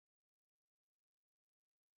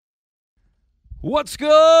What's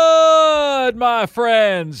good, my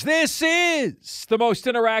friends? This is the most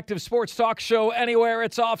interactive sports talk show anywhere.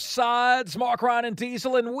 It's Offsides, Marc, Ryan, and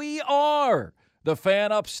Diesel, and we are the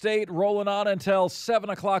Fan Upstate, rolling on until 7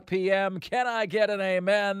 o'clock p.m. Can I get an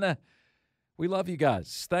amen? We love you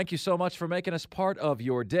guys. Thank you so much for making us part of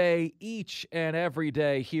your day each and every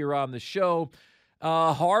day here on the show. Jim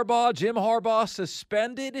Harbaugh,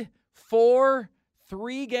 suspended for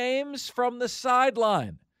 3 games from the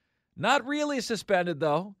sideline. Not really suspended,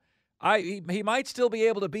 though. He might still be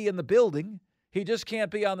able to be in the building. He just can't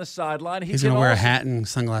be on the sideline. He's going to wear a hat and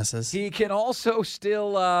sunglasses. He can also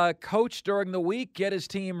still coach during the week, get his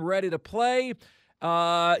team ready to play.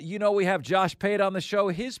 We have Josh Pate on the show.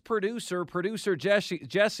 His producer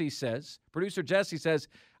Jesse says,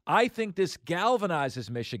 I think this galvanizes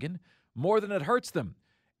Michigan more than it hurts them.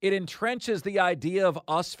 It entrenches the idea of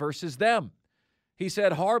us versus them. He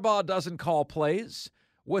said Harbaugh doesn't call plays,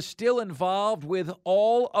 was still involved with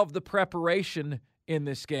all of the preparation in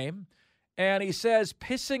this game. And he says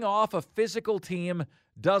pissing off a physical team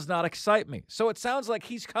does not excite me. So it sounds like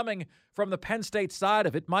he's coming from the Penn State side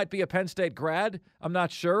of it. Might be a Penn State grad. I'm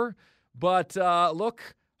not sure. But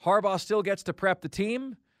look, Harbaugh still gets to prep the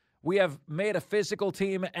team. We have made a physical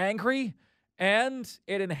team angry, and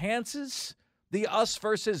it enhances the us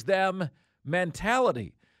versus them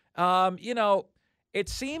mentality. It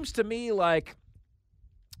seems to me like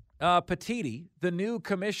Petiti, the new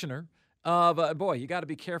commissioner of, you got to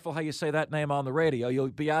be careful how you say that name on the radio. You'll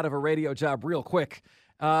be out of a radio job real quick.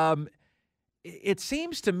 It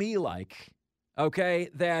seems to me like,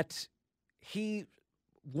 that he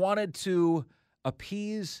wanted to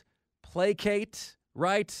appease, placate,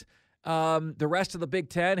 right? The rest of the Big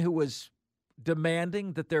Ten, who was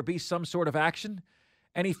demanding that there be some sort of action.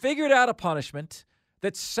 And he figured out a punishment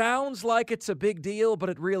that sounds like it's a big deal, but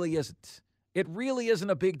it really isn't. It really isn't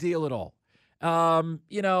a big deal at all. And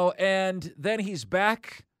then he's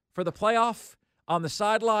back for the playoff on the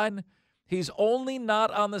sideline. He's only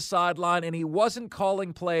not on the sideline, and he wasn't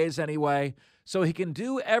calling plays anyway, so he can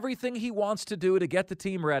do everything he wants to do to get the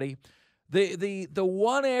team ready. The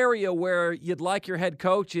one area where you'd like your head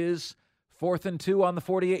coach is 4th and 2 on the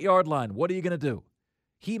 48-yard line. What are you going to do?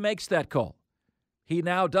 He makes that call. He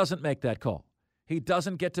now doesn't make that call. He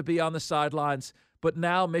doesn't get to be on the sidelines. But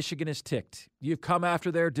now Michigan is ticked. You've come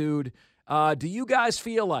after their dude. Do you guys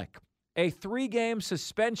feel like a 3-game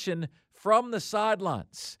suspension from the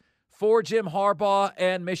sidelines for Jim Harbaugh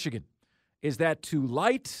and Michigan? Is that too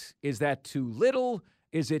light? Is that too little?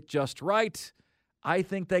 Is it just right? I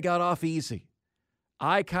think they got off easy.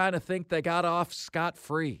 I kind of think they got off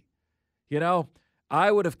scot-free.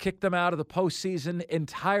 I would have kicked them out of the postseason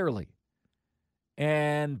entirely.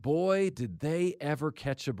 And boy, did they ever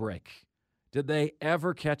catch a break. Did they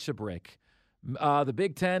ever catch a break? The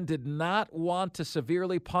Big Ten did not want to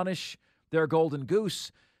severely punish their Golden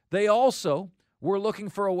Goose. They also were looking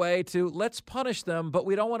for a way to, let's punish them, but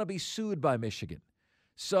we don't want to be sued by Michigan.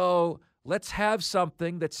 So let's have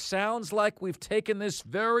something that sounds like we've taken this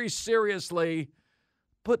very seriously,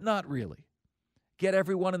 but not really. Get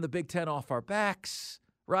everyone in the Big Ten off our backs,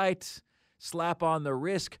 right? Slap on the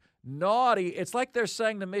wrist. Naughty. It's like they're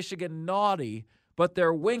saying to Michigan, naughty, but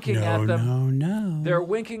they're winking at them. No. They're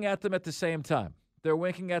winking at them at the same time. They're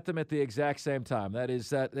winking at them at the exact same time. That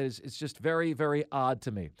is, it's just very, very odd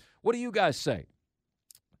to me. What do you guys say?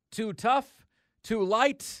 Too tough, too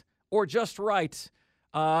light, or just right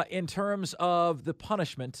in terms of the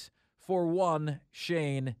punishment for one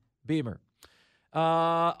Shane Beamer?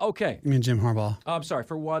 Okay. You mean Jim Harbaugh? I'm sorry,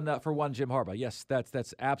 for one Jim Harbaugh. Yes,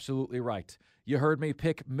 that's absolutely right. You heard me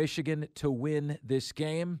pick Michigan to win this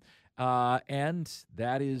game. And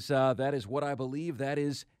that is what I believe. That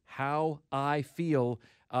is how I feel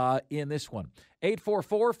in this one.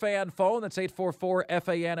 844-FAN-PHONE. That's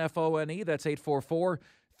 844-FANFONE. That's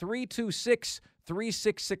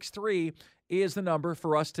 844-326-3663 is the number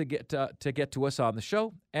for us to get to us on the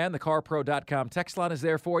show. And the CarPro.com text line is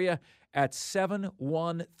there for you at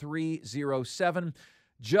 71307.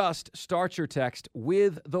 Just start your text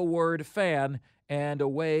with the word fan, and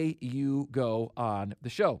away you go on the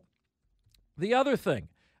show. The other thing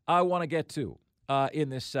I want to get to in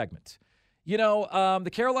this segment, the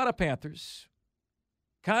Carolina Panthers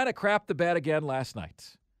kind of crapped the bed again last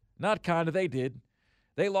night. Not kind of, they did.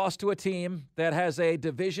 They lost to a team that has a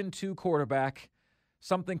Division II quarterback,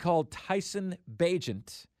 something called Tyson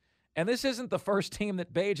Bagent. And this isn't the first team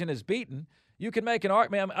that Bagent has beaten. You can make an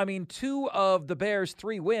argument. I mean, 2 of the Bears'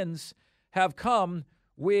 3 wins have come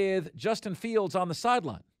with Justin Fields on the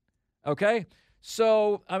sideline. Okay?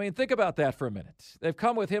 So, think about that for a minute. They've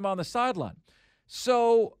come with him on the sideline.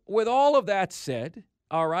 So, with all of that said,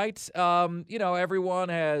 All right. Everyone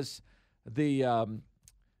has the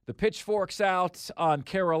pitchforks out on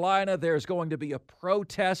Carolina. There's going to be a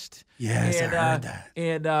protest Yes, I heard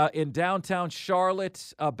that. in downtown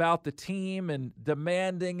Charlotte about the team and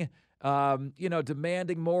demanding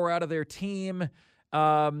more out of their team.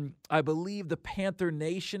 I believe the Panther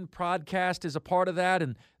Nation podcast is a part of that,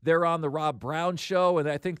 and they're on the Rob Brown show, and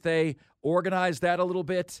I think they organized that a little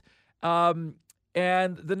bit.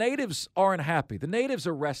 And the natives aren't happy. The natives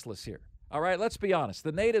are restless here. All right, let's be honest.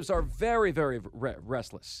 The natives are very, very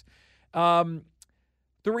restless. The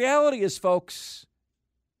reality is, folks,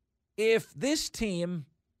 if this team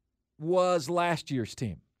was last year's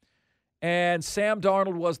team and Sam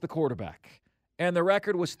Darnold was the quarterback and the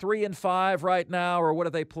record was 3-5 right now, or what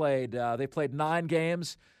have they played? They played 9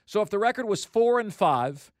 games. So if the record was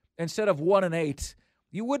 4-5 instead of 1-8,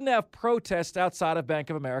 you wouldn't have protests outside of Bank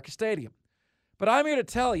of America Stadium. But I'm here to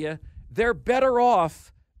tell you, they're better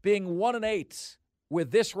off being 1-8 with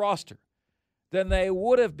this roster than they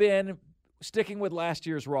would have been sticking with last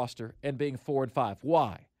year's roster and being 4-5.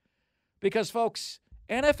 Why? Because, folks,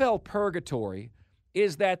 NFL purgatory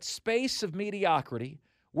is that space of mediocrity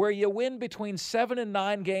where you win between 7 and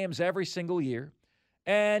 9 games every single year,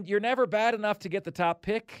 and you're never bad enough to get the top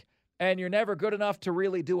pick, and you're never good enough to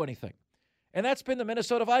really do anything. And that's been the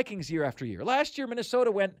Minnesota Vikings year after year. Last year, Minnesota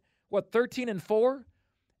went, 13-4?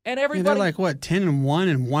 And everybody, they're like, 10-1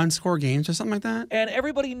 and one-score games or something like that? And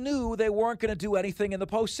everybody knew they weren't going to do anything in the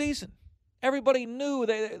postseason. Everybody knew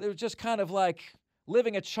they were just kind of like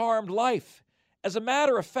living a charmed life. As a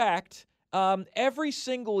matter of fact, every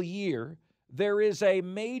single year, there is a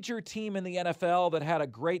major team in the NFL that had a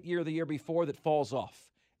great year the year before that falls off.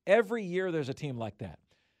 Every year, there's a team like that.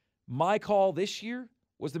 My call this year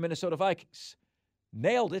was the Minnesota Vikings.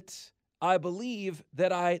 Nailed it. I believe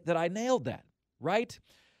that I nailed that, right?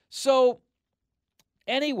 So,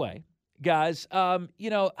 anyway, guys,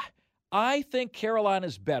 I think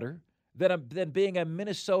Carolina's better than being a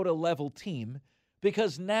Minnesota-level team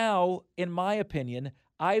because now, in my opinion,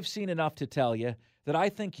 I've seen enough to tell you that I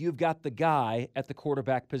think you've got the guy at the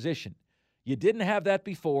quarterback position. You didn't have that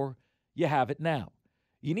before. You have it now.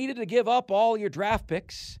 You needed to give up all your draft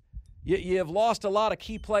picks. You have lost a lot of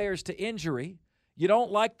key players to injury. You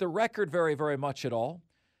don't like the record very, very much at all.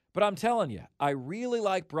 But I'm telling you, I really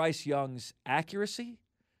like Bryce Young's accuracy.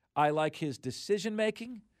 I like his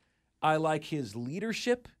decision-making. I like his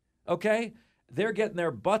leadership, okay? They're getting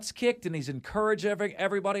their butts kicked, and he's encouraging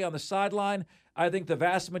everybody on the sideline. I think the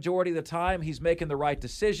vast majority of the time he's making the right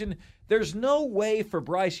decision. There's no way for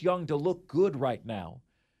Bryce Young to look good right now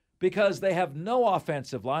because they have no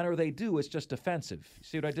offensive line, or they do. It's just defensive. You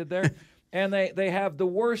see what I did there? And they have the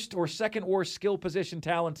worst or second worst skill position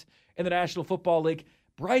talent in the National Football League.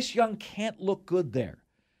 Bryce Young can't look good there.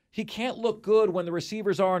 He can't look good when the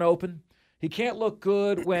receivers aren't open. He can't look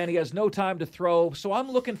good when he has no time to throw. So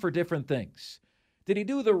I'm looking for different things. Did he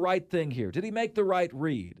do the right thing here? Did he make the right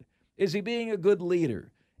read? Is he being a good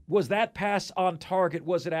leader? Was that pass on target?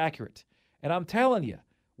 Was it accurate? And I'm telling you,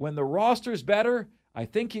 when the roster's better, I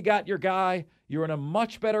think you got your guy. You're in a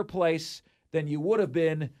much better place than you would have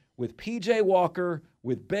been with P.J. Walker,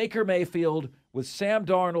 with Baker Mayfield, with Sam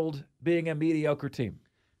Darnold being a mediocre team.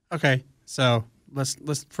 Okay, so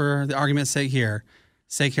let's for the argument's sake here,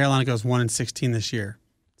 say Carolina goes 1-16 this year.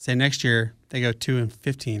 Say next year they go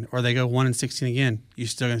 2-15, or they go 1-16 again. You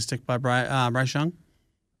still going to stick by Bryce Young?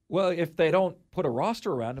 Well, if they don't put a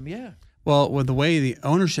roster around him, yeah. Well, with the way the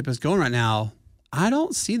ownership is going right now, I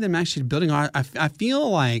don't see them actually building on. I feel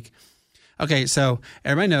like, okay, so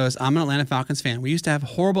everybody knows I'm an Atlanta Falcons fan. We used to have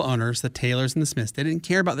horrible owners, the Taylors and the Smiths. They didn't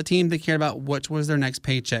care about the team. They cared about what was their next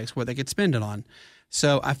paychecks, what they could spend it on.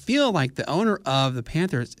 So I feel like the owner of the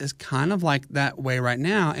Panthers is kind of like that way right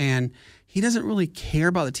now, and he doesn't really care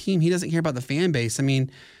about the team. He doesn't care about the fan base. I mean,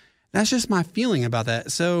 that's just my feeling about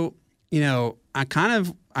that. So, I kind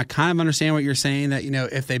of understand what you're saying, that,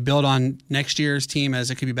 if they build on next year's team as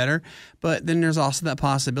it could be better, but then there's also that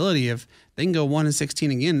possibility of they can go 1-16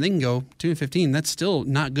 again, they can go 2-15. That's still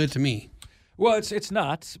not good to me. Well, it's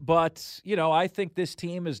not, but, I think this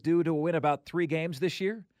team is due to win about 3 games this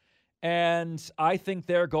year. And I think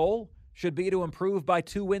their goal should be to improve by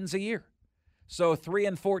 2 wins a year. So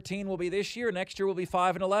 3-14 will be this year. Next year will be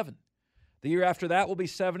 5-11. The year after that will be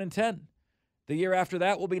 7-10. The year after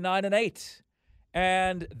that will be 9-8.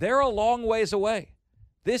 And they're a long ways away.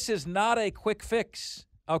 This is not a quick fix,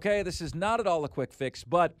 okay? This is not at all a quick fix.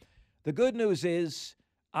 But the good news is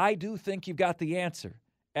I do think you've got the answer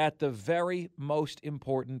at the very most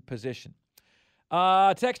important position.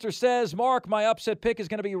 Texter says, Mark, my upset pick is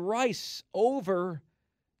going to be Rice over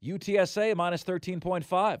UTSA minus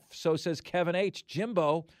 13.5. So says Kevin H.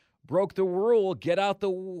 Jimbo broke the rule. Get out the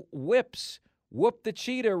whips. Whoop the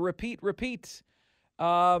cheater. Repeat.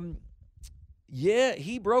 Yeah,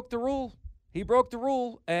 he broke the rule.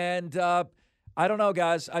 And I don't know,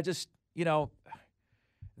 guys. I just,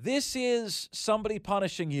 this is somebody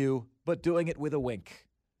punishing you, but doing it with a wink.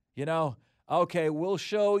 Okay, we'll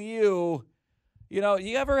show you.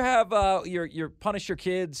 You ever have you punish your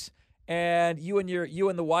kids and you and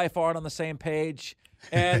the wife aren't on the same page,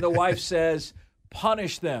 and the wife says,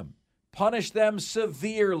 punish them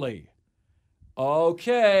severely.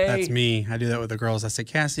 Okay. That's me. I do that with the girls. I say,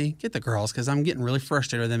 Cassie, get the girls because I'm getting really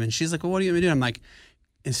frustrated with them. And she's like, well, what do you want me to do? I'm like,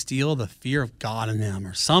 instill the fear of God in them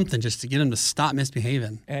or something just to get them to stop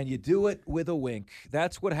misbehaving. And you do it with a wink.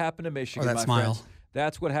 That's what happened to Michigan, or that my smile. friends.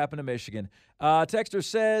 That's what happened to Michigan. Texter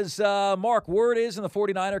says, Mark, word is in the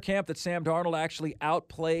 49er camp that Sam Darnold actually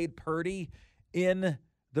outplayed Purdy in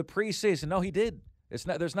the preseason. No, he did.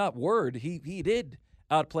 There's not word. He did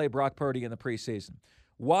outplay Brock Purdy in the preseason.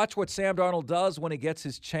 Watch what Sam Darnold does when he gets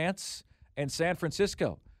his chance in San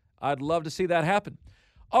Francisco. I'd love to see that happen.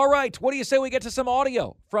 All right, what do you say we get to some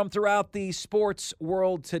audio from throughout the sports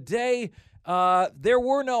world today? There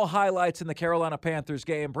were no highlights in the Carolina Panthers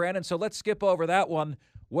game, Brandon, so let's skip over that one.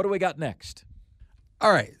 What do we got next?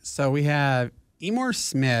 All right, so we have Emor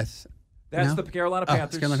Smith. That's the Carolina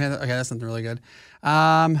Panthers. Carolina Panthers. Okay, that's something really good.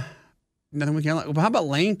 Nothing we can. Well, how about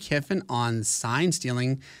Lane Kiffin on sign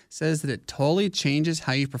stealing? Says that it totally changes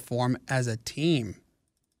how you perform as a team.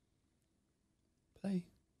 Play.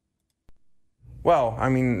 Well, I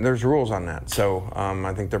mean, there's rules on that, so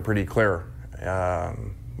I think they're pretty clear.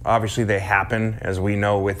 Obviously, they happen, as we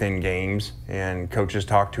know, within games, and coaches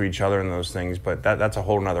talk to each other and those things, but that's a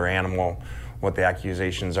whole other animal, what the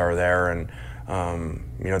accusations are there, and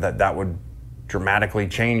that would dramatically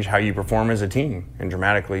change how you perform as a team and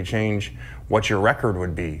dramatically change what your record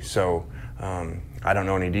would be. So I don't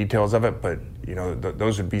know any details of it, but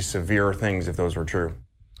those would be severe things if those were true.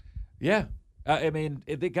 Yeah. I mean,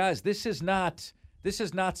 guys, this is not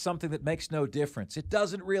something that makes no difference. It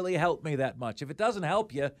doesn't really help me that much. If it doesn't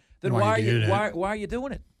help you, then why are you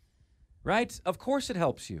doing it? Right? Of course it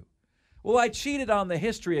helps you. Well, I cheated on the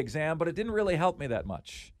history exam, but it didn't really help me that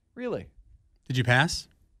much. Really? Did you pass?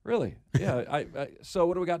 Really? Yeah. So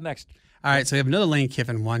what do we got next? All right, so we have another Lane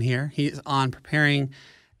Kiffin one here. He's on preparing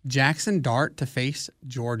Jackson Dart to face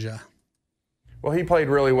Georgia. Well, he played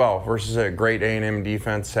really well versus a great A&M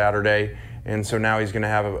defense Saturday, and so now he's going to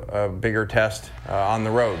have a bigger test on the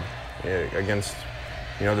road against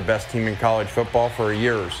the best team in college football for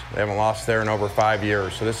years. They haven't lost there in over 5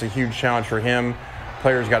 years, so this is a huge challenge for him.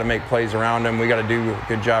 Players got to make plays around him. We got to do a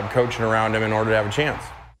good job coaching around him in order to have a chance.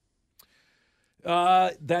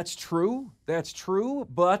 That's true.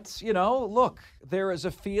 But, look, there is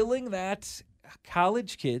a feeling that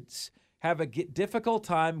college kids have a difficult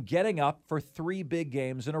time getting up for 3 big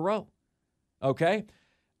games in a row. Okay?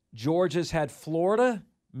 Georgia's had Florida,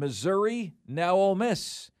 Missouri, now Ole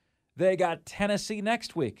Miss. They got Tennessee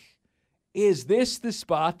next week. Is this the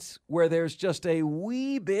spot where there's just a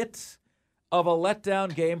wee bit of a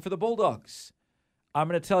letdown game for the Bulldogs? I'm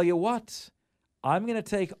going to tell you what. I'm going to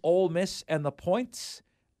take Ole Miss and the points.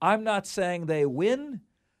 I'm not saying they win.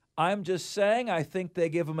 I'm just saying I think they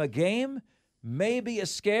give them a game, maybe a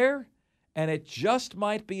scare, and it just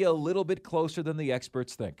might be a little bit closer than the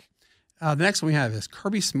experts think. The next one we have is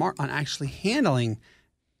Kirby Smart on actually handling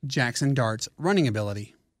Jackson Dart's running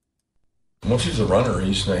ability. Once he's a runner,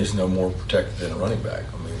 he's no more protected than a running back.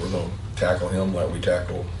 I mean, we're going to tackle him like we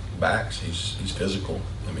tackle backs. He's physical.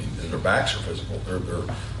 I mean, their backs are physical.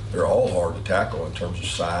 They're all hard to tackle in terms of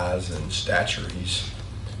size and stature.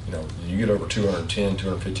 You get over 210,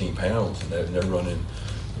 215 pounds, and they're running,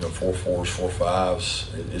 4.4s,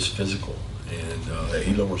 4.5s. It's physical, and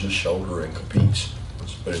he lowers his shoulder and competes.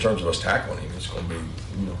 But in terms of us tackling him, it's going to be,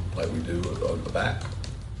 like we do a back.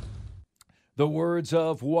 The words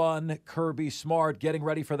of one Kirby Smart getting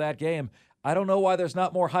ready for that game. I don't know why there's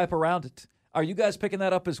not more hype around it. Are you guys picking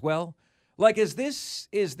that up as well? Like, is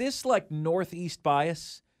this like Northeast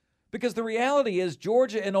bias? Because the reality is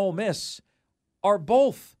Georgia and Ole Miss are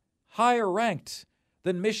both higher ranked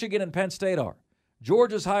than Michigan and Penn State are.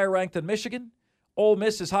 Georgia's higher ranked than Michigan. Ole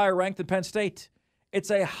Miss is higher ranked than Penn State.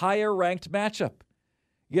 It's a higher ranked matchup.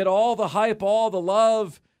 Yet all the hype, all the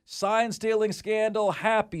love, sign-stealing scandal,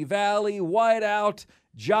 Happy Valley, whiteout,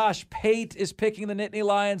 Josh Pate is picking the Nittany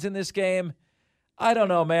Lions in this game. I don't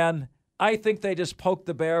know, man. I think they just poked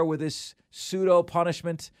the bear with this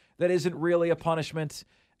pseudo-punishment that isn't really a punishment.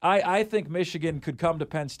 I think Michigan could come to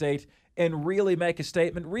Penn State and really make a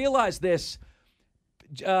statement. Realize this.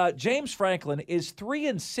 James Franklin is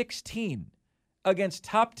 3-16 against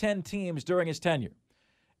top 10 teams during his tenure.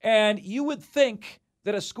 And you would think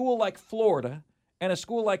that a school like Florida and a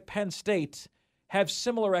school like Penn State have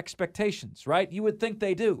similar expectations, right? You would think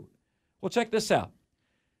they do. Well, check this out.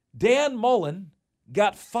 Dan Mullen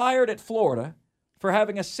got fired at Florida for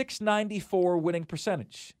having a .694 winning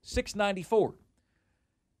percentage. .694.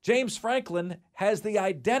 James Franklin has the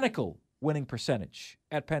identical winning percentage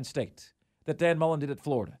at Penn State that Dan Mullen did at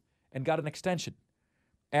Florida and got an extension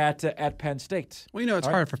at Penn State. Well, it's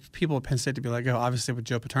hard for people at Penn State to be like, oh, obviously with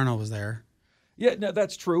Joe Paterno was there. Yeah, no,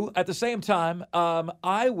 that's true. At the same time,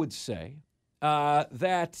 I would say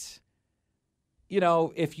that,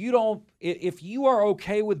 if you are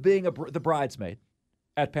okay with being the bridesmaid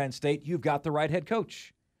at Penn State, you've got the right head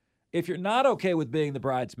coach. If you're not okay with being the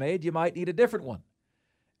bridesmaid, you might need a different one.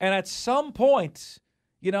 And at some point,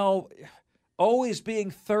 always being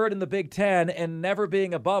third in the Big Ten and never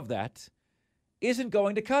being above that isn't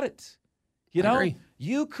going to cut it. I agree.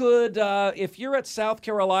 You could, if you're at South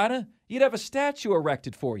Carolina, you'd have a statue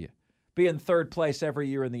erected for you, being third place every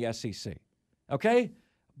year in the SEC. Okay?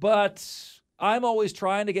 But I'm always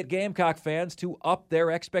trying to get Gamecock fans to up their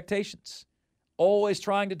expectations. Always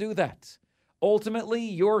trying to do that. Ultimately,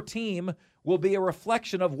 your team will be a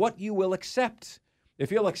reflection of what you will accept.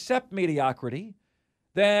 If you'll accept mediocrity,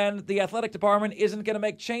 then the athletic department isn't going to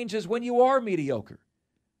make changes when you are mediocre,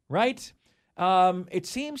 right? It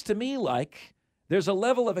seems to me like there's a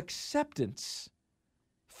level of acceptance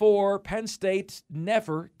for Penn State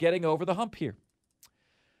never getting over the hump here.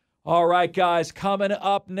 All right, guys, coming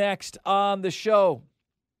up next on the show,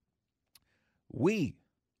 you're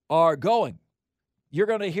going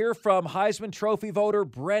to hear from Heisman Trophy voter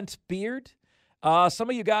Brent Baird. Some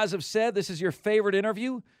of you guys have said this is your favorite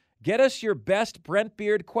interview. Get us your best Brent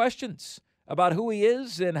Baird questions about who he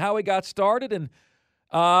is and how he got started. And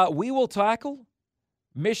we will tackle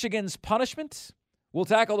Michigan's punishment. We'll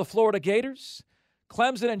tackle the Florida Gators.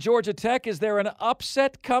 Clemson and Georgia Tech. Is there an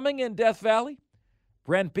upset coming in Death Valley?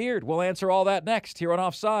 Brent Baird will answer all that next here on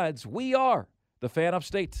Offsides. We are the Fan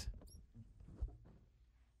Upstate.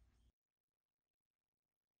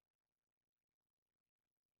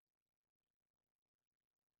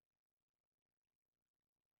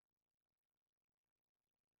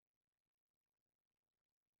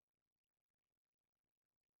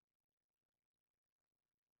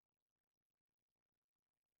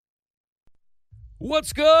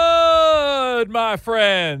 What's good, my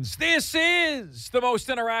friends? This is the most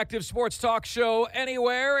interactive sports talk show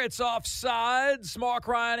anywhere. It's Offsides, Marc,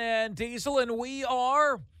 Ryan, and Diesel, and we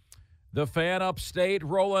are the Fan Upstate,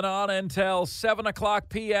 rolling on until 7 o'clock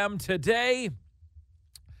p.m. today.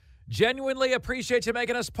 Genuinely appreciate you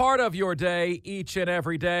making us part of your day each and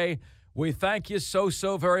every day. We thank you so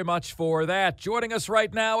very much for that. Joining us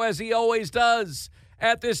right now, as he always does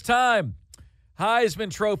at this time, Heisman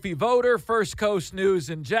Trophy voter, First Coast News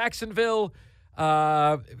in Jacksonville.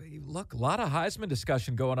 Look, a lot of Heisman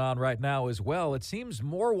discussion going on right now as well. It seems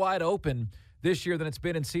more wide open this year than it's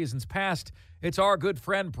been in seasons past. It's our good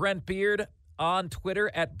friend Brent Baird on Twitter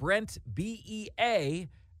at Brent, B-E-A-I-R-D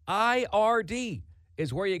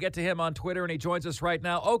is where you get to him on Twitter, and he joins us right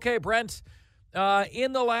now. Okay, Brent,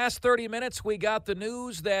 in the last 30 minutes, we got the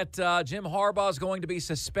news that Jim Harbaugh is going to be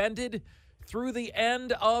suspended through the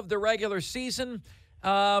end of the regular season.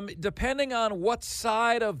 Depending on what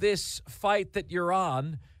side of this fight that you're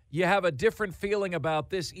on, you have a different feeling about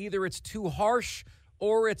this. Either it's too harsh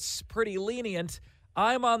or it's pretty lenient.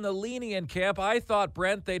 I'm on the lenient camp. I thought,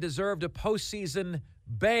 Brent, they deserved a postseason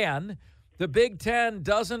ban. The Big Ten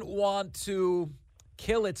doesn't want to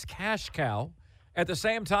kill its cash cow. At the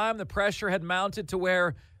same time, the pressure had mounted to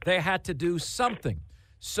where they had to do something.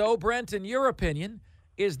 So, Brent, in your opinion,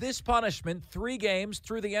 is this punishment, 3 games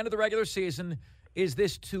through the end of the regular season, is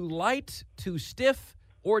this too light, too stiff,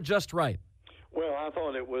 or just right? Well, I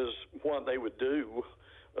thought it was what they would do.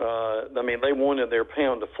 They wanted their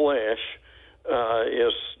pound of flesh.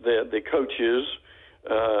 Is the coaches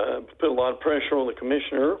put a lot of pressure on the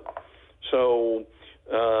commissioner. So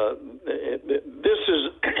this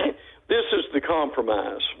is the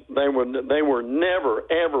compromise. They were never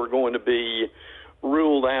ever going to be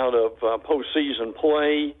ruled out of postseason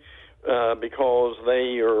play because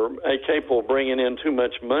they are capable of bringing in too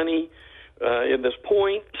much money at this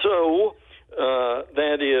point. So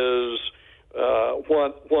that is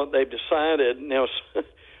what they've decided. Now,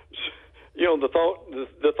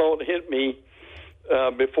 the thought hit me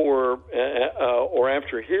before or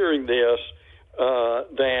after hearing this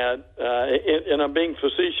that, and I'm being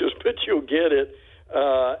facetious, but you'll get it.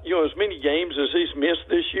 As many games as he's missed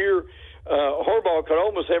this year, Harbaugh could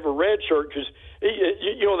almost have a red shirt because,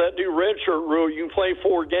 that new red shirt rule, you can play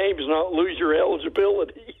 4 games and not lose your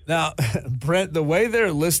eligibility. Now, Brent, the way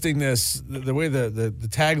they're listing this, the way the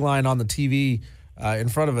tagline on the TV in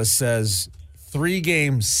front of us says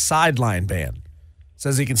 3-game sideline ban.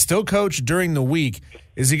 Says he can still coach during the week.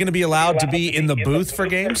 Is he going to be allowed to be in the booth for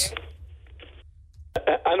games?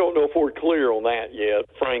 I don't know if we're clear on that yet,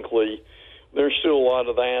 frankly. There's still a lot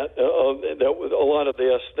of that, a lot of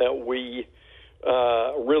this that we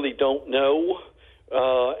really don't know.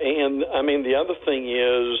 And, I mean, the other thing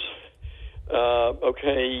is,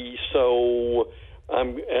 okay, so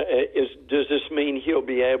does this mean he'll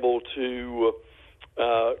be able to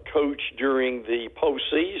coach during the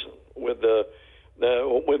postseason with the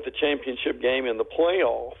championship game and the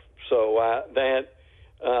playoff? So that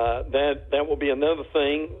will be another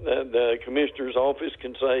thing. The commissioner's office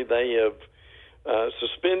can say they have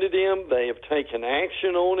suspended him. They have taken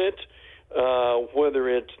action on it. Whether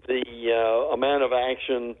it's the amount of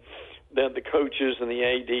action that the coaches and the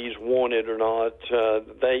ADs wanted or not,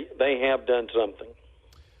 they have done something.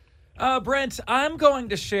 Brent, I'm going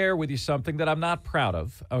to share with you something that I'm not proud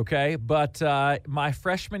of, okay? But my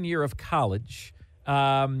freshman year of college,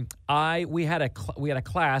 we had a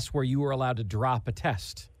class where you were allowed to drop a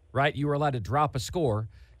test, right? You were allowed to drop a score.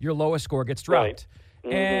 Your lowest score gets dropped. Right.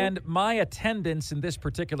 Mm-hmm. And my attendance in this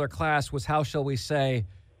particular class was, how shall we say,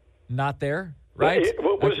 not there, right?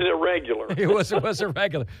 Was it irregular? It was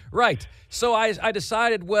irregular. Right. So I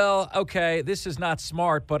decided, well, okay, this is not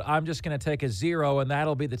smart, but I'm just going to take a 0, and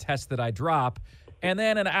that'll be the test that I drop. And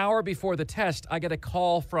then an hour before the test, I get a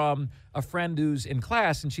call from a friend who's in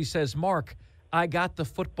class, and she says, Mark, I got the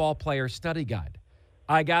football player study guide.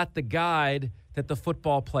 I got the guide that the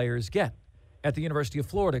football players get at the University of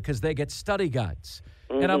Florida because they get study guides.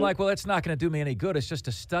 Mm-hmm. And I'm like, well, that's not going to do me any good. It's just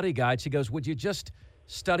a study guide. She goes, would you just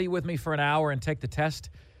study with me for an hour and take the test?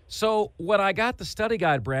 So when I got the study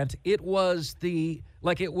guide, Brent, it was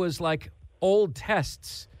like old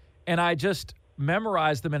tests, and I just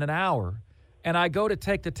memorized them in an hour. And I go to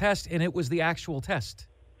take the test, and it was the actual test.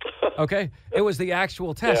 Okay? It was the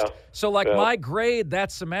actual test. Yeah. So my grade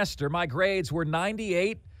that semester, my grades were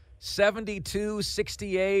 98, 72,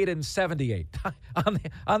 68, and 78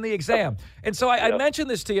 on the exam. And so I mentioned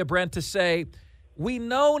this to you, Brent, to say, we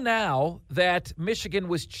know now that Michigan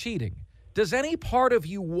was cheating. Does any part of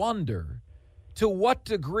you wonder to what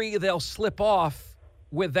degree they'll slip off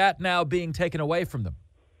with that now being taken away from them?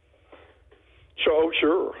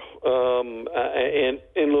 Sure.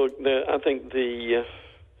 And look, I think the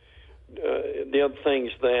other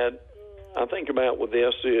things that I think about with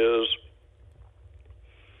this is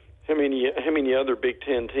how many other Big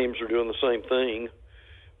Ten teams are doing the same thing,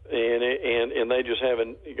 and they just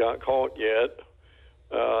haven't got caught yet.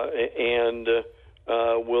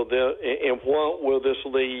 What will this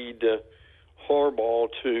lead Harbaugh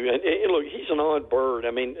to? And look, he's an odd bird.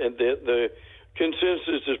 I mean, the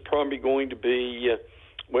consensus is probably going to be,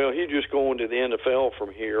 well, he's just going to the NFL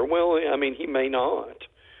from here. Well, I mean, he may not.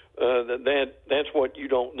 That's what you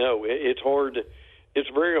don't know. It's hard. It's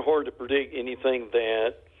very hard to predict anything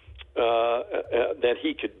that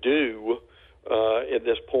he could do at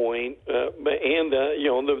this point.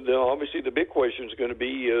 Obviously the big question is going to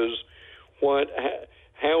be is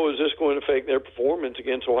how is this going to affect their performance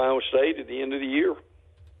against Ohio State at the end of the year?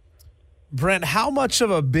 Brent, how much of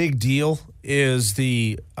a big deal is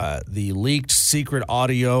the leaked secret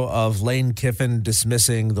audio of Lane Kiffin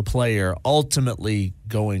dismissing the player ultimately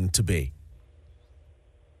going to be?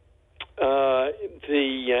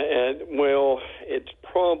 Well, it's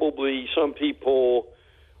probably some people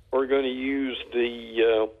are going to use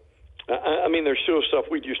I mean, there's still stuff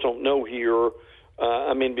we just don't know here.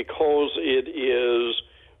 I mean, because it is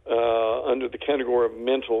under the category of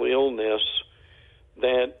mental illness,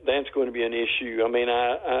 that's going to be an issue. I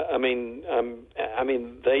mean,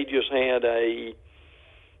 they just had a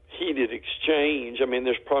heated exchange. I mean,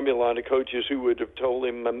 there's probably a lot of coaches who would have told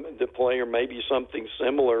him, the player, maybe something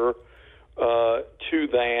similar to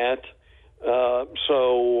that.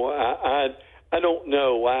 So I don't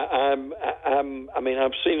know. I mean,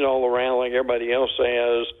 I've seen it all around like everybody else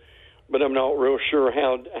has, but I'm not real sure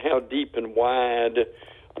how deep and wide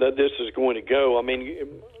that this is going to go. I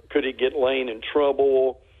mean, could it get Lane in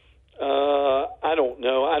trouble? I don't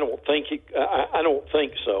know. I don't think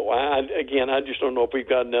so. I just don't know if we've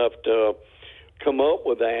got enough to come up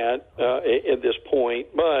with that at this point.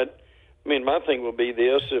 But I mean, my thing will be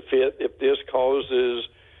this: if this causes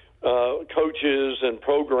coaches and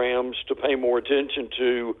programs to pay more attention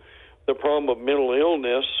to the problem of mental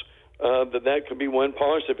illness, that could be one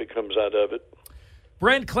positive that comes out of it.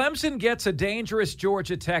 Brent, Clemson gets a dangerous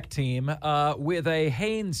Georgia Tech team with a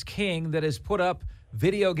Haynes King that has put up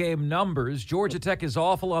video game numbers. Georgia Tech is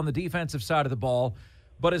awful on the defensive side of the ball,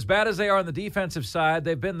 but as bad as they are on the defensive side,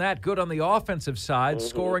 they've been that good on the offensive side,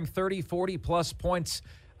 scoring 30, 40-plus points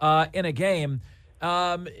in a game.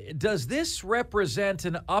 Does this represent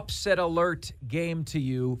an upset alert game to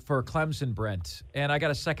you for Clemson, Brent? And I got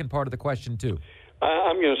a second part of the question, too.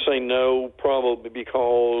 I'm going to say no, probably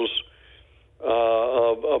because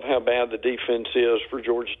of how bad the defense is for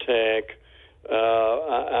Georgia Tech.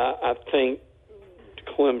 I think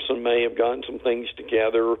Clemson may have gotten some things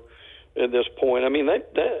together at this point. I mean,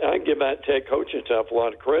 I give that Tech coaching staff a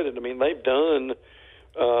lot of credit. I mean, they've done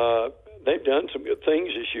some good things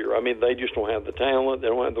this year. I mean, they just don't have the talent. They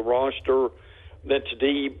don't have the roster that's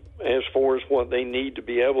deep as far as what they need to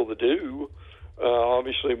be able to do.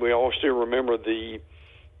 Obviously, we all still remember the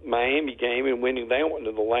Miami game and winning that one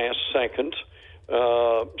to the last second.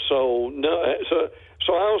 So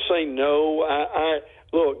I'll say no.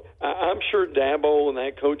 I'm sure Dabo and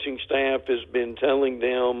that coaching staff has been telling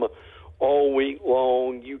them all week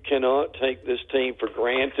long, you cannot take this team for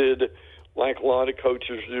granted like a lot of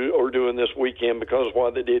coaches are doing this weekend because of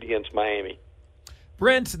what they did against Miami.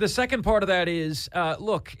 Brent, the second part of that is,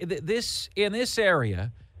 in this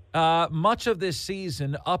area, much of this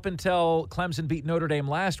season, up until Clemson beat Notre Dame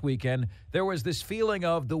last weekend, there was this feeling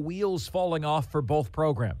of the wheels falling off for both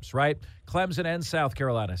programs, right? Clemson and South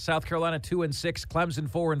Carolina. South Carolina 2-6, Clemson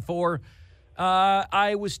 4-4.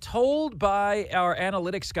 I was told by our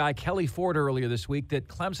analytics guy, Kelly Ford, earlier this week that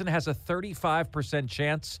Clemson has a 35%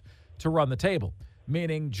 chance to run the table,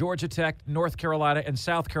 meaning Georgia Tech, North Carolina, and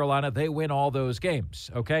South Carolina, they win all those games,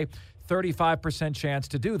 okay? 35% chance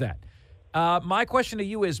to do that. My question to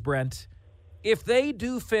you is, Brent, if they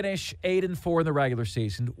do finish 8-4 in the regular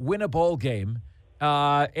season, win a bowl game,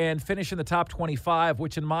 and finish in the top 25,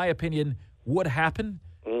 which in my opinion would happen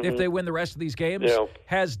if they win the rest of these games,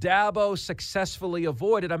 has Dabo successfully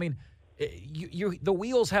avoided? I mean, the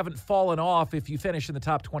wheels haven't fallen off if you finish in the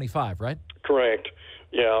top 25, right? Correct.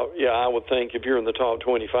 Yeah, I would think if you're in the top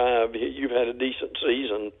 25, you've had a decent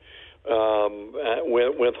season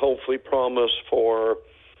with hopefully promise for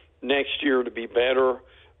next year to be better.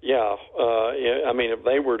 Yeah, I mean, if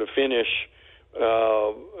they were to finish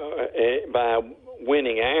by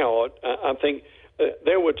winning out, I think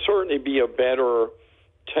there would certainly be a better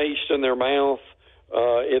taste in their mouth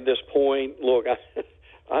at this point. Look,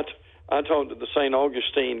 I talked to the St.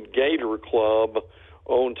 Augustine Gator Club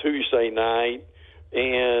on Tuesday night,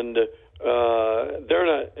 and they're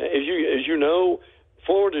not, as you know,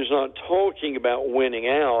 Florida's not talking about winning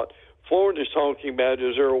out. Florida's talking about,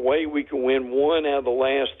 is there a way we can win one out of the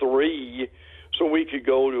last three so we could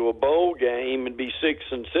go to a bowl game and be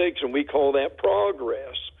 6-6, and we call that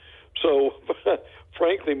progress. So,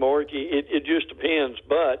 frankly, Mark, it just depends.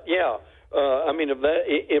 But yeah, I mean, if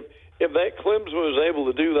that Clemson was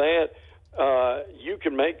able to do that, you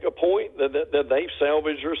can make a point that they've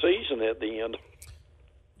salvaged their season at the end.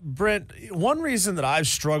 Brent, one reason that I've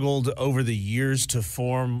struggled over the years to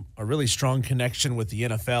form a really strong connection with the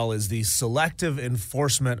NFL is the selective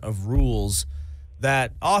enforcement of rules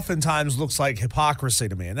that oftentimes looks like hypocrisy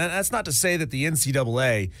to me. And that's not to say that the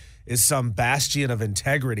NCAA is some bastion of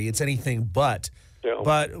integrity. It's anything but. Yeah.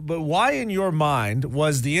 But why, in your mind,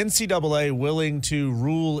 was the NCAA willing to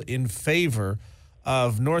rule in favor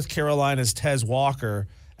of North Carolina's Tez Walker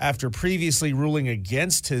after previously ruling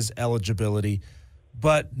against his eligibility,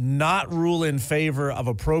 but not rule in favor of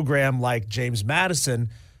a program like James Madison,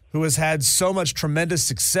 who has had so much tremendous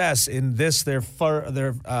success in this, their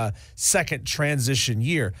second transition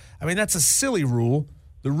year? I mean, that's a silly rule.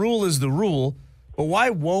 The rule is the rule, but why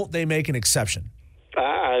won't they make an exception?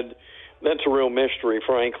 That's a real mystery,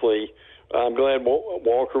 frankly. I'm glad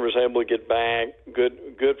Walker was able to get back.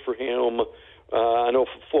 Good for him. I know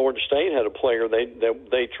Florida State had a player they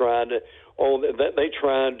tried. They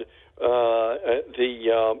tried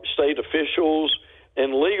the state officials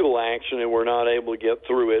and legal action, and were not able to get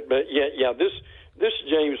through it. But yeah, this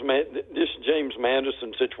James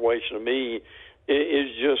Madison situation to me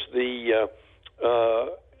is just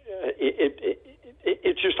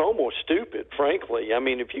it's just almost stupid, frankly. I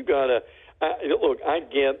mean, if you got look, I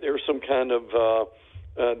get there's some kind of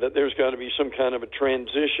that there's got to be some kind of a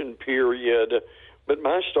transition period, but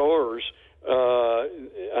my stars,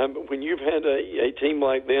 when you've had a team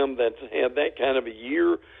like them that's had that kind of a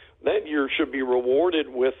year, that year should be rewarded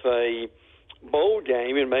with a bowl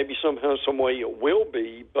game, and maybe somehow, some way it will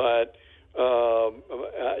be. But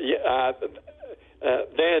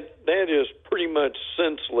that is pretty much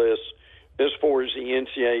senseless as far as the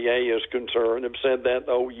NCAA is concerned. I've said that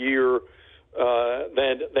the whole year.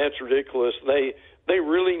 that's ridiculous. They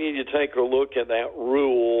really need to take a look at that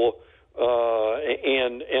rule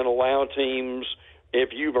and allow teams, if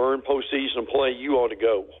you've earned postseason play, you ought to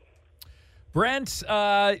go. Brent,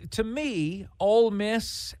 to me, Ole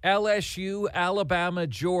Miss, LSU, Alabama,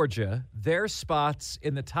 Georgia, their spots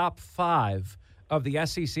in the top 5 of the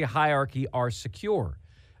SEC hierarchy are secure.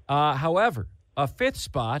 However, a 5th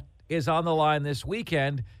spot is on the line this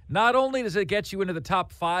weekend. Not only does it get you into the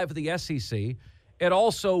top 5 of the SEC, it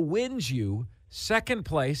also wins you second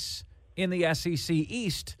place in the SEC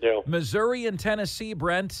East. Yeah. Missouri and Tennessee,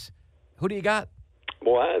 Brent, who do you got?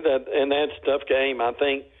 Well, that's a tough game. I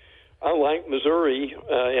think I like Missouri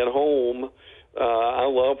at home. I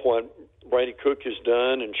love what Brady Cook has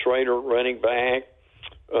done, and Schrader at running back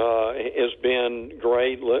has been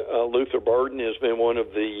great. Luther Burden has been one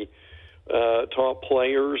of the top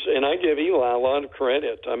players, and I give Eli a lot of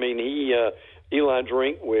credit. I mean, Eli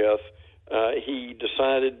Drinkwith, he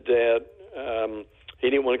decided that he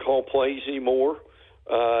didn't want to call plays anymore.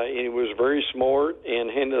 He was very smart and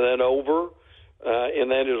handed that over, and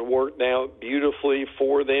that has worked out beautifully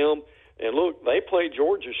for them. And look, they play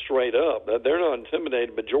Georgia straight up. They're not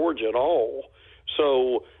intimidated by Georgia at all.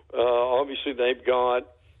 So obviously they've got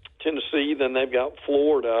Tennessee, then they've got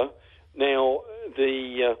Florida. Now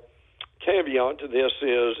the caveat to this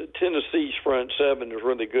is Tennessee's front seven is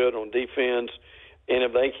really good on defense, and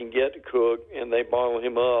if they can get to Cook and they bottle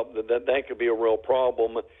him up, that could be a real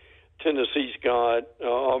problem. Tennessee's got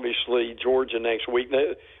obviously Georgia next week.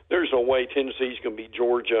 There's no way Tennessee's going to beat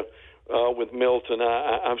Georgia with Milton.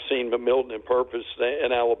 I've seen Milton in purpose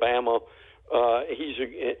at Alabama.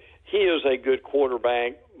 He is a good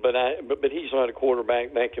quarterback, but he's not a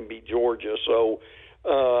quarterback that can beat Georgia. So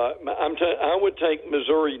I would take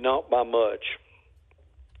Missouri not by much.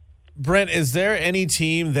 Brent, is there any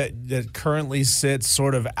team that currently sits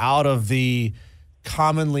sort of out of the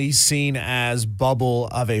commonly seen as bubble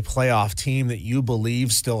of a playoff team that you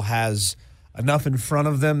believe still has enough in front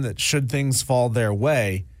of them that should things fall their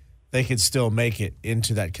way, they could still make it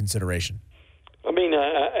into that consideration? I mean,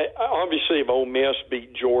 obviously, if Ole Miss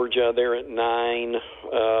beat Georgia, they're at 9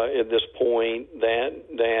 at this point.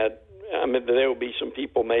 I mean, there will be some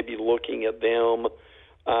people maybe looking at them.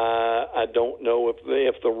 I don't know if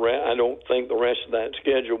I don't think the rest of that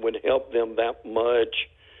schedule would help them that much.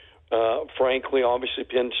 Frankly, obviously,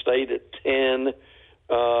 Penn State at 10.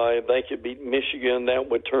 If they could beat Michigan, that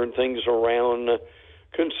would turn things around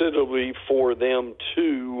considerably for them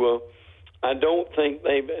too. I don't think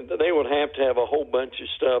they would have to have a whole bunch of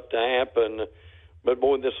stuff to happen. But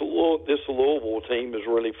boy, this Louisville team is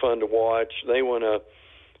really fun to watch. They won a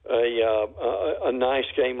nice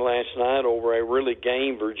game last night over a really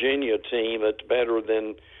game Virginia team that's better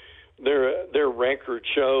than their record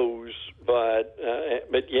shows. But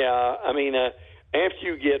yeah, I mean, after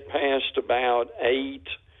you get past about 8,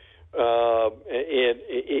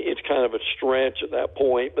 it's kind of a stretch at that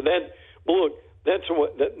point. But look,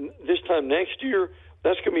 this time next year,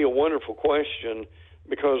 that's going to be a wonderful question,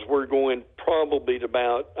 because we're going probably to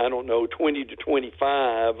about 20 to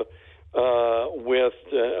 25 with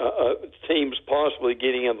teams possibly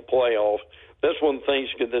getting in the playoffs. That's one of the things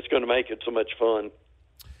that's going to make it so much fun.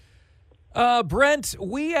 Brent,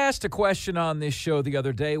 we asked a question on this show the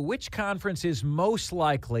other day. Which conference is most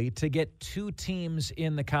likely to get 2 teams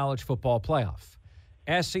in the college football playoff?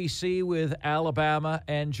 SEC with Alabama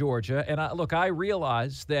and Georgia. And I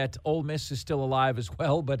realize that Ole Miss is still alive as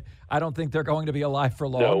well, but I don't think they're going to be alive for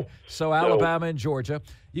long. No. So Alabama and Georgia.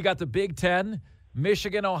 You got the Big Ten,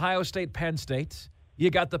 Michigan, Ohio State, Penn State. You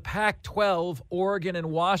got the Pac-12, Oregon and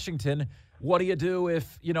Washington. What do you do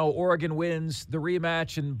if, Oregon wins the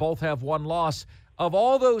rematch and both have one loss? Of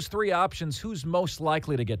all those 3 options, who's most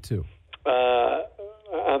likely to get 2?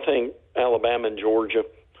 I think Alabama and Georgia.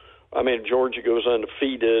 I mean, if Georgia goes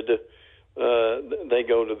undefeated, they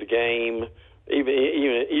go to the game.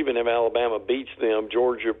 Even if Alabama beats them,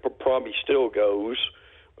 Georgia probably still goes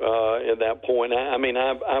at that point. I mean,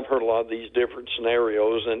 I've heard a lot of these different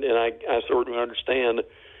scenarios, and I certainly understand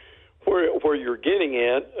where you're getting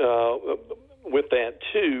at with that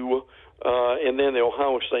too. And then the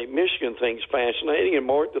Ohio State-Michigan thing's fascinating. And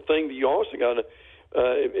Mark, the thing that you also got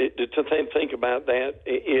to think about that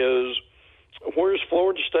is, where's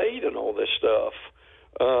Florida State and all this stuff?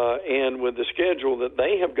 And with the schedule that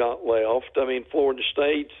they have got left, I mean, Florida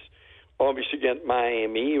State's obviously got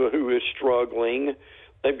Miami, who is struggling.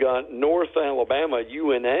 They've got North Alabama,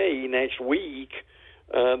 UNA, next week.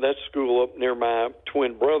 That's school up near my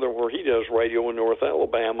twin brother where he does radio in North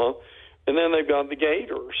Alabama. And then they've got the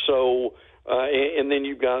Gators. So, and then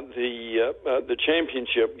you've got the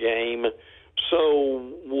championship game.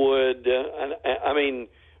 So would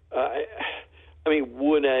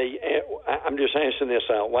would I'm just asking this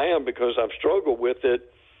out loud because I've struggled with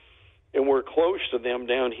it, and we're close to them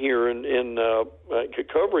down here in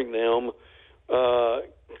covering them.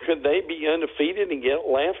 Could they be undefeated and get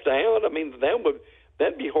left out? I mean,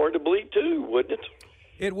 that'd be hard to believe too, wouldn't it?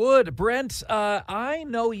 It would. Brent, I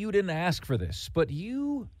know you didn't ask for this, but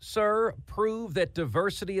you, sir, prove that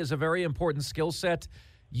diversity is a very important skill set.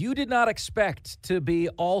 You did not expect to be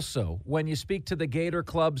also, when you speak to the Gator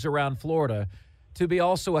clubs around Florida, to be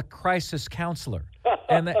also a crisis counselor.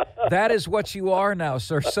 And that is what you are now,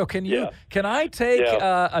 sir. So can I take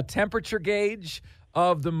a temperature gauge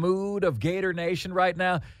of the mood of Gator Nation right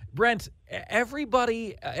now? Brent,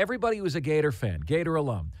 everybody who's a Gator fan, Gator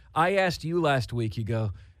alum, I asked you last week, you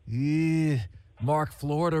go, Marc,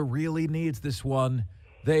 Florida really needs this one.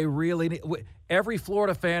 They really need. Every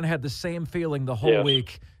Florida fan had the same feeling the whole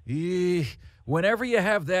week. Whenever you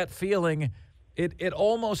have that feeling, it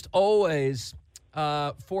almost always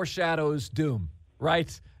foreshadows doom,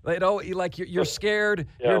 right? You're scared,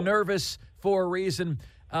 you're nervous for a reason.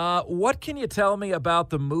 What can you tell me about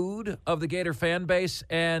the mood of the Gator fan base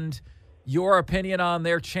and your opinion on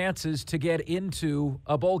their chances to get into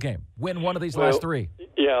a bowl game, win one of these last three?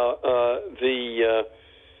 Yeah,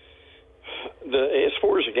 as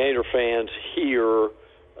far as the Gator fans here,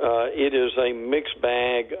 it is a mixed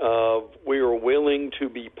bag of we are willing to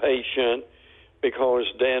be patient because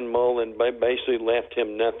Dan Mullen basically left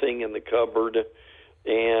him nothing in the cupboard,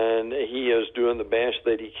 and he is doing the best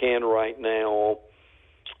that he can right now.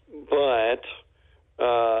 But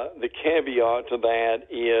the caveat to that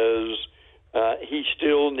is he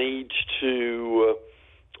still needs to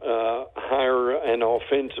hire an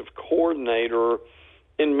offensive coordinator,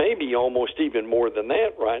 and maybe almost even more than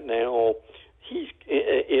that right now. He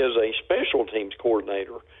is a special teams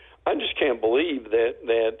coordinator. I just can't believe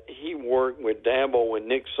that he worked with Dabo and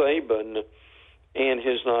Nick Saban and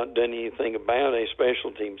has not done anything about a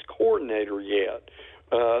special teams coordinator yet.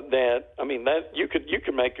 That you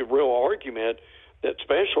could make a real argument that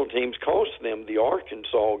special teams cost them the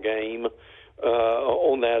Arkansas game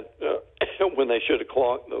on that when they should have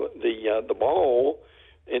clocked the ball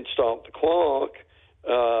and stopped the clock.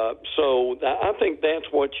 So I think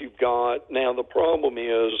that's what you've got. Now the problem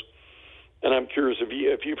is, and I'm curious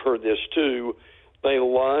if you've heard this too, they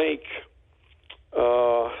like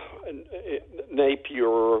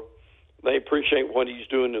Napier. They appreciate what he's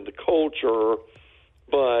doing to the culture,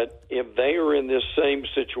 but if they are in this same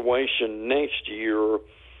situation next year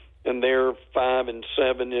and they're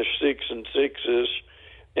 5-7-ish, 6-6-ish,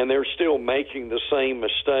 and they're still making the same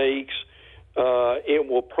mistakes, it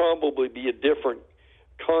will probably be a different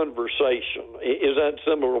conversation. Is that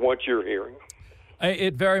similar to what you're hearing?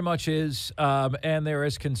 It very much is, and there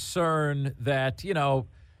is concern that,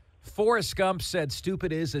 Forrest Gump said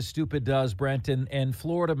stupid is as stupid does, Brent, and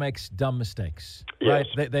Florida makes dumb mistakes, right?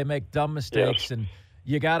 They make dumb mistakes, and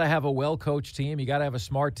you got to have a well-coached team. You got to have a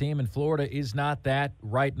smart team, and Florida is not that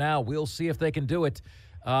right now. We'll see if they can do it.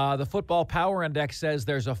 The Football Power Index says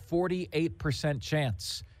there's a 48%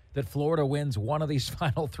 chance that Florida wins one of these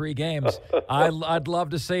final three games. I'd love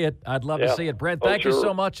to see it. I'd love to see it. Brent, thank you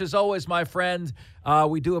so much, as always, my friend.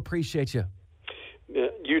 We do appreciate you.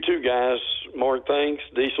 You too, guys. Marc, thanks.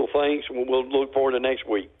 Diesel, thanks. We'll look forward to next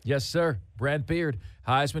week. Yes, sir. Brent Baird,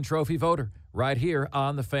 Heisman Trophy voter, right here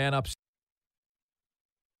on the Fan Up.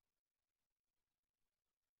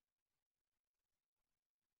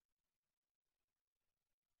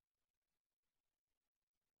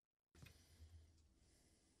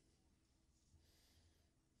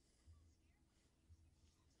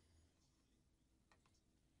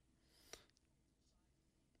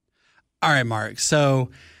 All right, Marc.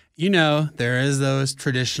 So, there is those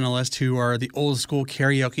traditionalists who are the old school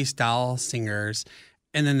karaoke style singers.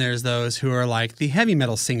 And then there's those who are like the heavy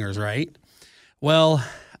metal singers, right? Well,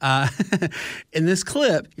 in this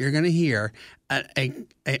clip, you're going to hear a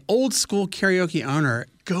old school karaoke owner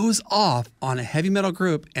goes off on a heavy metal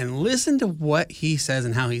group, and listen to what he says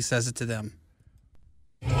and how he says it to them.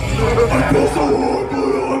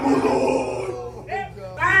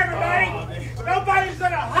 Nobody's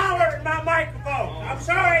gonna holler at my microphone. I'm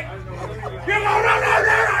sorry. You go, no.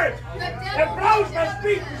 It blows my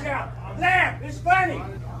speakers out. Laugh. It's funny.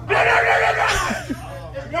 No.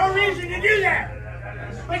 There's no reason to do that.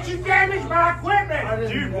 But you damaged my equipment.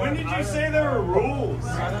 Dude, when did you say there were rules?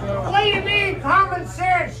 What do you mean, common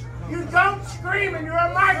sense? You don't scream into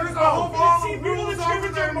a microphone.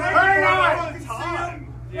 Turn on.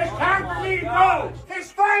 It's time for me to go.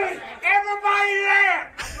 It's funny. Everybody laugh.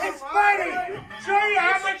 It's funny. Show you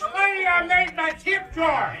how much money I made my tip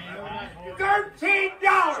jar.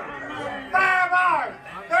 $13. 5 hours.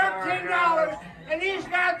 $13. And these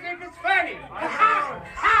guys think it's funny.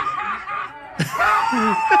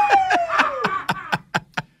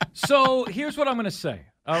 So here's what I'm going to say.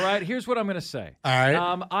 All right? Here's what I'm going to say. All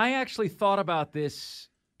right. I actually thought about this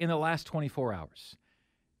in the last 24 hours.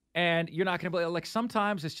 And you're not going to believe, like,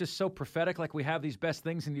 sometimes it's just so prophetic, like we have these best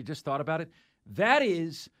things and you just thought about it. That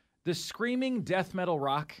is, the screaming death metal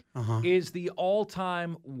rock is the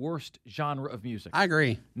all-time worst genre of music. I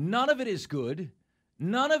agree. None of it is good.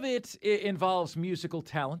 None of it involves musical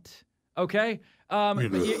talent. Okay? That's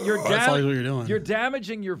like what you're doing. You're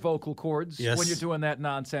damaging your vocal cords when you're doing that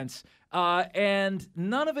nonsense. And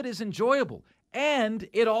none of it is enjoyable. And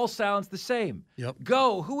it all sounds the same. Yep.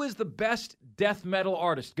 Go. Who is the best death metal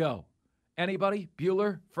artist? Go. Anybody?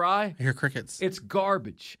 Bueller? Fry? I hear crickets. It's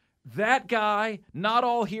garbage. That guy, not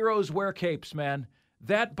all heroes wear capes, man.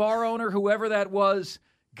 That bar owner, whoever that was,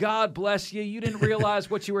 God bless you. You didn't realize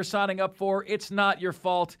what you were signing up for. It's not your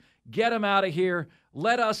fault. Get him out of here.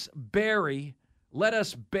 Let us bury,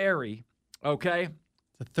 okay?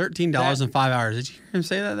 It's $13 in 5 hours. Did you hear him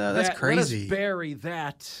say that, though? That's crazy. Let us bury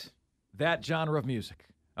that genre of music,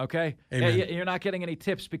 okay? Amen. You're not getting any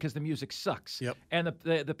tips because the music sucks. Yep. And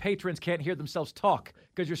the patrons can't hear themselves talk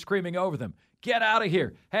because you're screaming over them. Get out of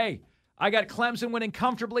here. Hey, I got Clemson winning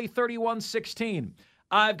comfortably 31-16.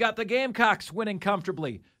 I've got the Gamecocks winning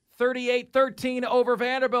comfortably 38-13 over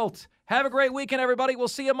Vanderbilt. Have a great weekend, everybody. We'll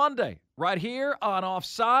see you Monday right here on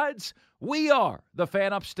Offsides. We are the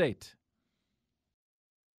Fan Upstate.